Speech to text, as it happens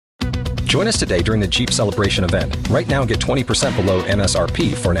Join us today during the Jeep Celebration event. Right now, get 20% below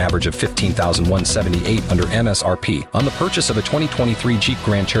MSRP for an average of $15,178 under MSRP on the purchase of a 2023 Jeep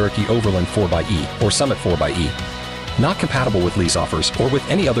Grand Cherokee Overland 4xE or Summit 4xE. Not compatible with lease offers or with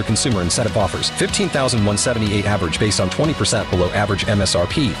any other consumer incentive offers. $15,178 average based on 20% below average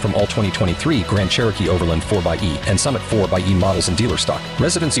MSRP from all 2023 Grand Cherokee Overland 4xE and Summit 4xE models in dealer stock.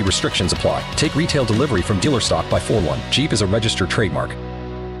 Residency restrictions apply. Take retail delivery from dealer stock by 4/1. Jeep is a registered trademark.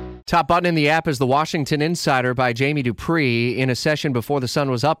 Top button in the app is The Washington Insider by Jamie Dupree. In a session before the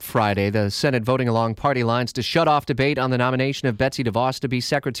sun was up Friday, the Senate voting along party lines to shut off debate on the nomination of Betsy DeVos to be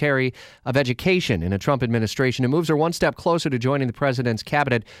Secretary of Education in a Trump administration. It moves her one step closer to joining the president's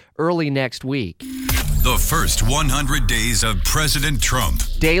cabinet early next week. The first 100 days of President Trump.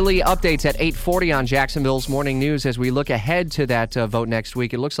 Daily updates at 8:40 on Jacksonville's Morning News as we look ahead to that vote next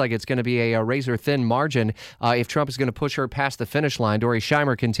week. It looks like it's going to be a razor-thin margin if Trump is going to push her past the finish line. Dory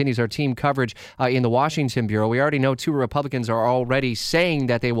Scheimer continues our team coverage in the Washington Bureau. We already know 2 Republicans are already saying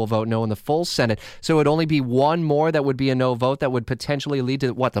that they will vote no in the full Senate, so it would only be one more that would be a no vote that would potentially lead to,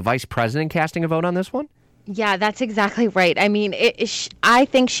 the vice president casting a vote on this one? Yeah, that's exactly right. I mean, I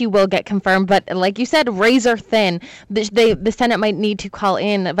think she will get confirmed, but like you said, razor thin. The Senate might need to call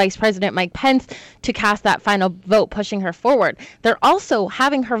in Vice President Mike Pence to cast that final vote, pushing her forward. They're also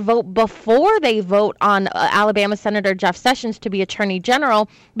having her vote before they vote on Alabama Senator Jeff Sessions to be Attorney General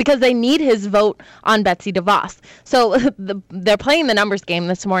because they need his vote on Betsy DeVos. So they're playing the numbers game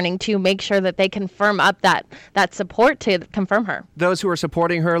this morning to make sure that they confirm up that support to confirm her. Those who are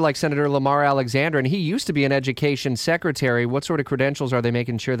supporting her, like Senator Lamar Alexander, and he used to be an education secretary. What sort of credentials are they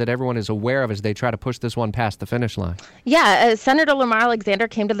making sure that everyone is aware of as they try to push this one past the finish line? Yeah, Senator Lamar Alexander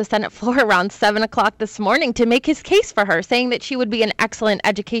came to the Senate floor around 7 o'clock this morning to make his case for her, saying that she would be an excellent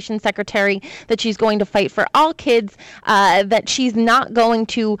education secretary, that she's going to fight for all kids, that she's not going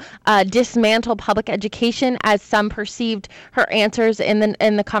to dismantle public education as some perceived her answers in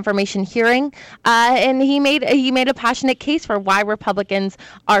the confirmation hearing. And he made a passionate case for why Republicans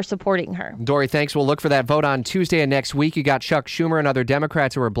are supporting her. Dory, thanks. We'll look for that vote on Tuesday and next week. You got Chuck Schumer and other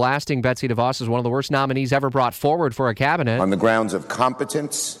Democrats who are blasting Betsy DeVos as one of the worst nominees ever brought forward for a cabinet. On the grounds of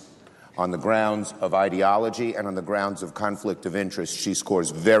competence, on the grounds of ideology, and on the grounds of conflict of interest, she scores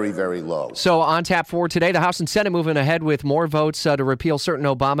very, very low. So on tap for today, the House and Senate moving ahead with more votes to repeal certain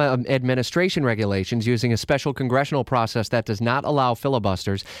Obama administration regulations using a special congressional process that does not allow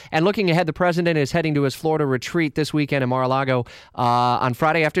filibusters. And looking ahead, the president is heading to his Florida retreat this weekend in Mar-a-Lago on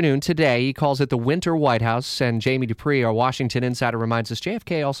Friday afternoon. Today, he calls it the Winter White House. And Jamie Dupree, our Washington insider, reminds us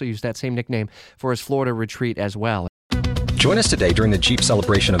JFK also used that same nickname for his Florida retreat as well. Join us today during the Jeep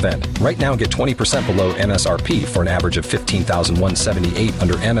Celebration event. Right now, get 20% below MSRP for an average of $15,178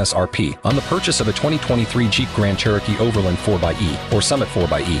 under MSRP on the purchase of a 2023 Jeep Grand Cherokee Overland 4xE or Summit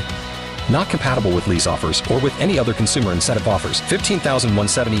 4xE. Not compatible with lease offers or with any other consumer incentive offers.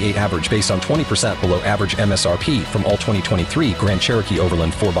 $15,178 average based on 20% below average MSRP from all 2023 Grand Cherokee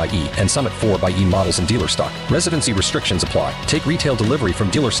Overland 4xE and Summit 4xE models in dealer stock. Residency restrictions apply. Take retail delivery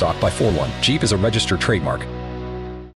from dealer stock by 4/1. Jeep is a registered trademark.